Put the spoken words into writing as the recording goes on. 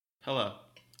Hello,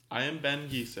 I am Ben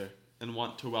Gieser and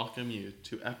want to welcome you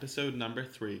to episode number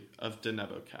 3 of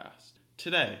DeNeboCast.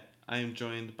 Today, I am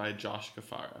joined by Josh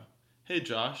Cafaro. Hey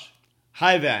Josh.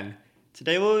 Hi Ben.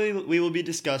 Today we will be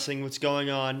discussing what's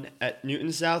going on at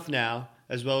Newton South now,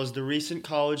 as well as the recent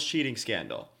college cheating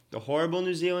scandal, the horrible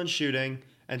New Zealand shooting,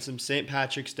 and some St.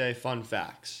 Patrick's Day fun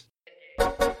facts.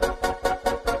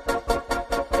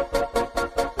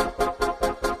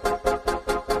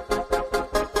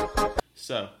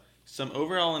 So, some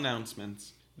overall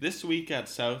announcements. This week at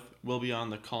South will be on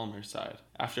the calmer side,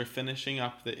 after finishing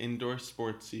up the indoor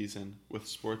sports season with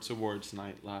Sports Awards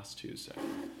Night last Tuesday.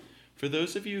 For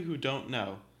those of you who don't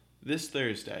know, this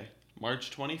Thursday,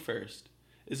 March 21st,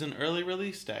 is an early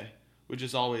release day, which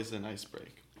is always a nice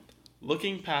break.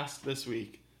 Looking past this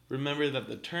week, remember that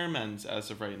the term ends as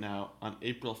of right now on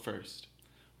April 1st.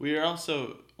 We are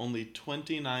also only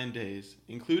 29 days,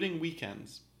 including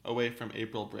weekends, away from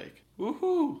April break.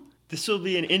 Woohoo! This will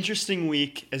be an interesting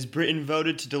week as Britain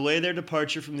voted to delay their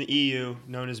departure from the EU,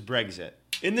 known as Brexit.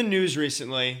 In the news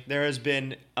recently, there has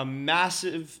been a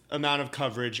massive amount of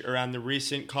coverage around the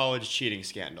recent college cheating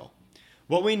scandal.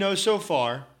 What we know so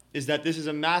far is that this is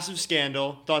a massive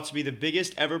scandal thought to be the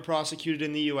biggest ever prosecuted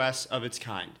in the US of its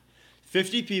kind.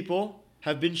 50 people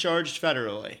have been charged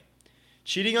federally.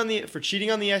 Cheating on the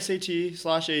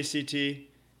SAT/ACT,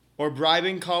 or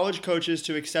bribing college coaches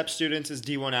to accept students as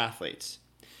D1 athletes.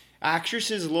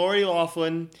 Actresses Lori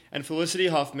Loughlin and Felicity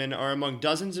Huffman are among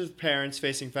dozens of parents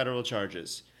facing federal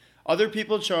charges. Other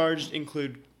people charged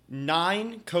include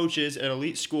 9 coaches at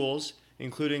elite schools,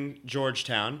 including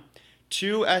Georgetown,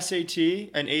 2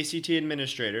 SAT and ACT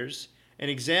administrators, an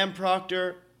exam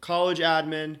proctor, college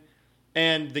admin,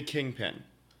 and the kingpin.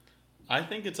 I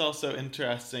think it's also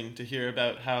interesting to hear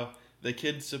about how the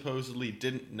kids supposedly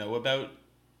didn't know about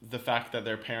the fact that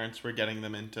their parents were getting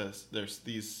them into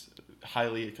these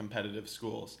highly competitive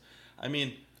schools. I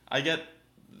mean, I get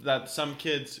that some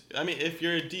kids, if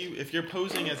you're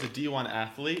posing as a D1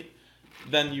 athlete,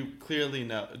 then you clearly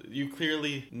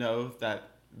know that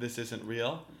this isn't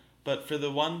real. But for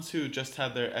the ones who just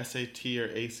had their SAT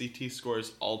or ACT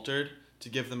scores altered to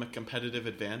give them a competitive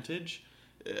advantage,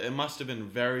 it must have been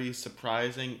very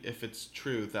surprising if it's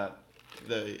true that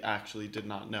they actually did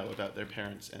not know about their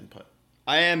parents' input.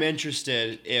 I am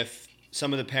interested if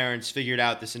some of the parents figured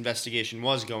out this investigation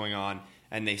was going on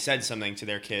and they said something to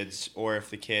their kids, or if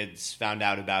the kids found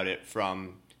out about it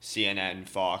from CNN,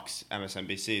 Fox,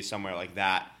 MSNBC, somewhere like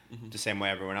that, the same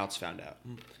way everyone else found out.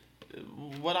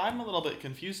 What I'm a little bit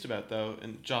confused about, though,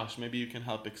 and Josh, maybe you can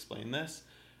help explain this,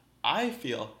 I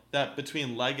feel that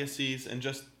between legacies and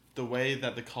just the way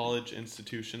that the college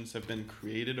institutions have been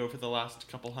created over the last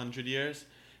couple hundred years,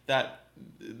 that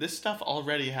this stuff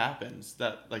already happens,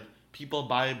 that people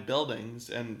buy buildings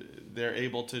and they're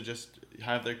able to just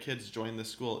have their kids join the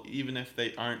school even if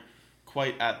they aren't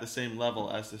quite at the same level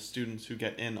as the students who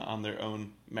get in on their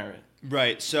own merit.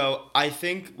 Right. So I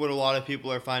think what a lot of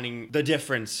people are finding the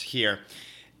difference here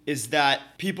is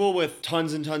that people with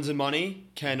tons and tons of money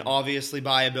can obviously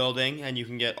buy a building and you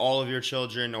can get all of your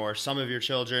children or some of your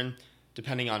children,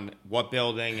 depending on what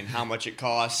building and how much it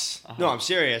costs. No, I'm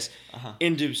serious.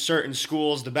 Into certain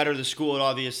schools. The better the school,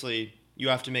 obviously, you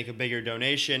have to make a bigger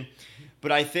donation.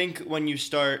 But I think when you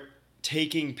start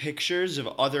taking pictures of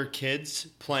other kids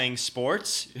playing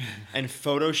sports and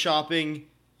photoshopping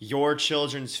your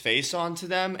children's face onto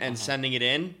them and sending it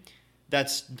in,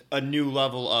 that's a new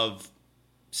level of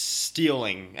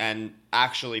stealing and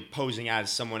actually posing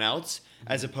as someone else,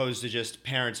 as opposed to just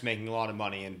parents making a lot of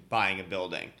money and buying a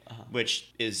building,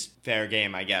 which is fair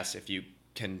game, I guess. If you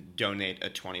can donate a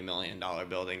 $20 million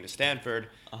building to Stanford,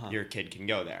 your kid can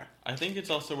go there. I think it's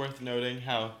also worth noting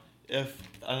how if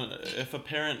a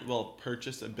parent will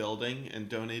purchase a building and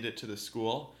donate it to the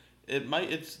school,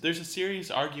 there's a serious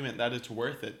argument that it's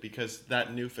worth it, because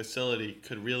that new facility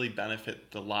could really benefit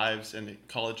the lives and the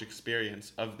college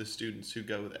experience of the students who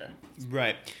go there.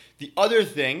 Right. The other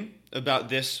thing about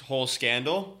this whole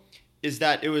scandal is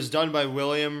that it was done by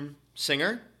William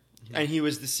Singer, and he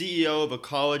was the CEO of a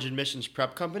college admissions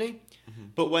prep company.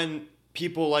 But when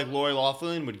people like Lori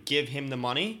Loughlin would give him the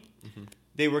money,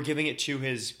 they were giving it to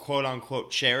his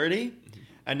quote-unquote charity.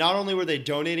 And not only were they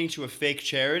donating to a fake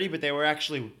charity, but they were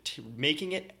actually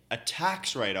making it a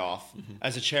tax write-off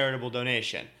as a charitable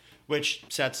donation, which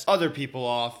sets other people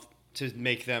off to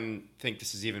make them think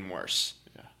this is even worse.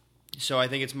 Yeah. So I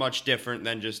think it's much different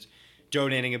than just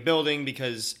donating a building,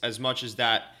 because as much as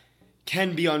that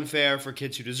can be unfair for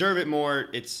kids who deserve it more,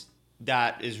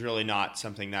 that is really not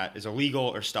something that is illegal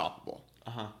or stoppable.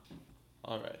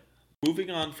 All right.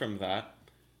 Moving on from that,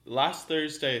 last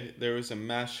Thursday there was a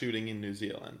mass shooting in New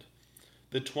Zealand.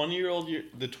 The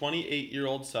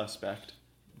 28-year-old suspect,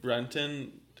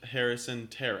 Brenton Harrison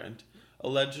Tarrant,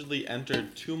 allegedly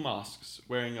entered 2 mosques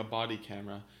wearing a body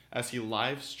camera as he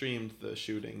live streamed the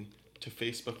shooting to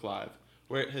Facebook Live,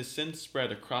 where it has since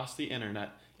spread across the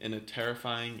internet in a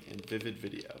terrifying and vivid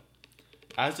video.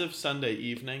 As of Sunday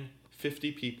evening,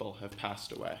 50 people have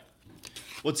passed away.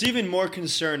 What's even more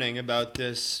concerning about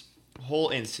this whole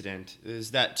incident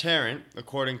is that Tarrant,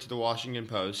 according to the Washington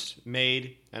Post,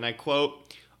 made, and I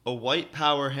quote, a white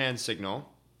power hand signal,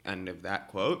 end of that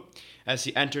quote, as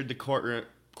he entered the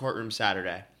courtroom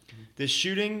Saturday. Mm-hmm. This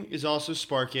shooting is also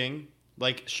sparking,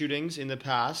 like shootings in the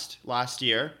past, last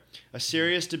year, a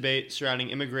serious debate surrounding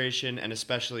immigration and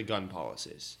especially gun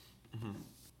policies. Mm-hmm.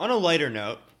 On a lighter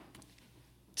note,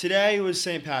 today was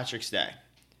St. Patrick's Day.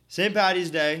 St.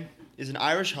 Paddy's Day is an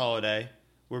Irish holiday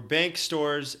where banks,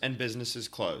 stores, and businesses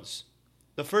close.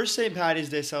 The first St. Paddy's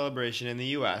Day celebration in the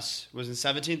U.S. was in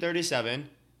 1737,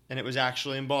 and it was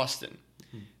actually in Boston.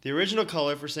 Mm-hmm. The original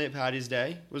color for St. Paddy's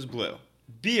Day was blue.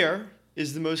 Beer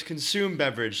is the most consumed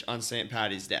beverage on St.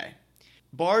 Paddy's Day.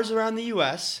 Bars around the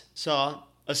U.S. saw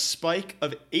a spike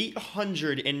of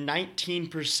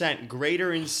 819%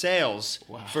 greater in sales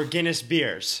for Guinness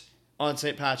beers on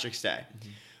St. Patrick's Day.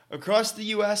 Mm-hmm. Across the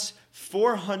U.S.,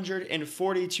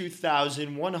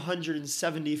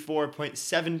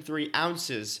 442,174.73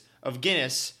 ounces of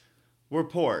Guinness were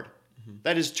poured. Mm-hmm.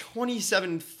 That is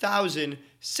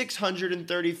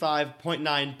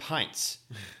 27,635.9 pints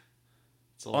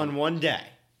on one day.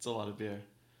 It's a lot of beer.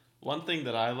 One thing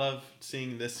that I love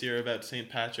seeing this year about St.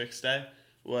 Patrick's Day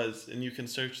was, and you can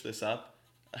search this up,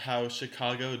 how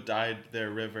Chicago dyed their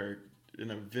river in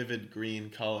a vivid green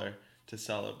color to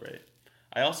celebrate.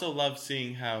 I also love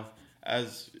seeing how,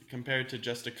 as compared to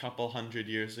just a couple hundred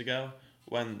years ago,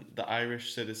 when the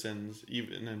Irish citizens,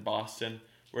 even in Boston,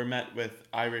 were met with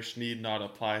Irish need not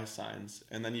apply signs,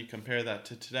 and then you compare that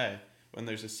to today, when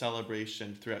there's a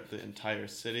celebration throughout the entire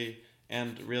city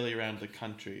and really around the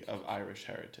country of Irish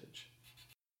heritage.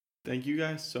 Thank you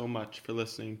guys so much for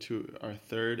listening to our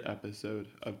 3rd episode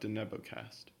of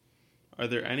DeNeboCast. Are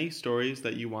there any stories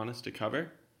that you want us to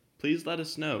cover? Please let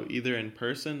us know either in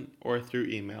person or through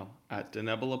email at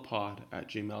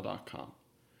denebulapod@gmail.com.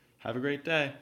 Have a great day.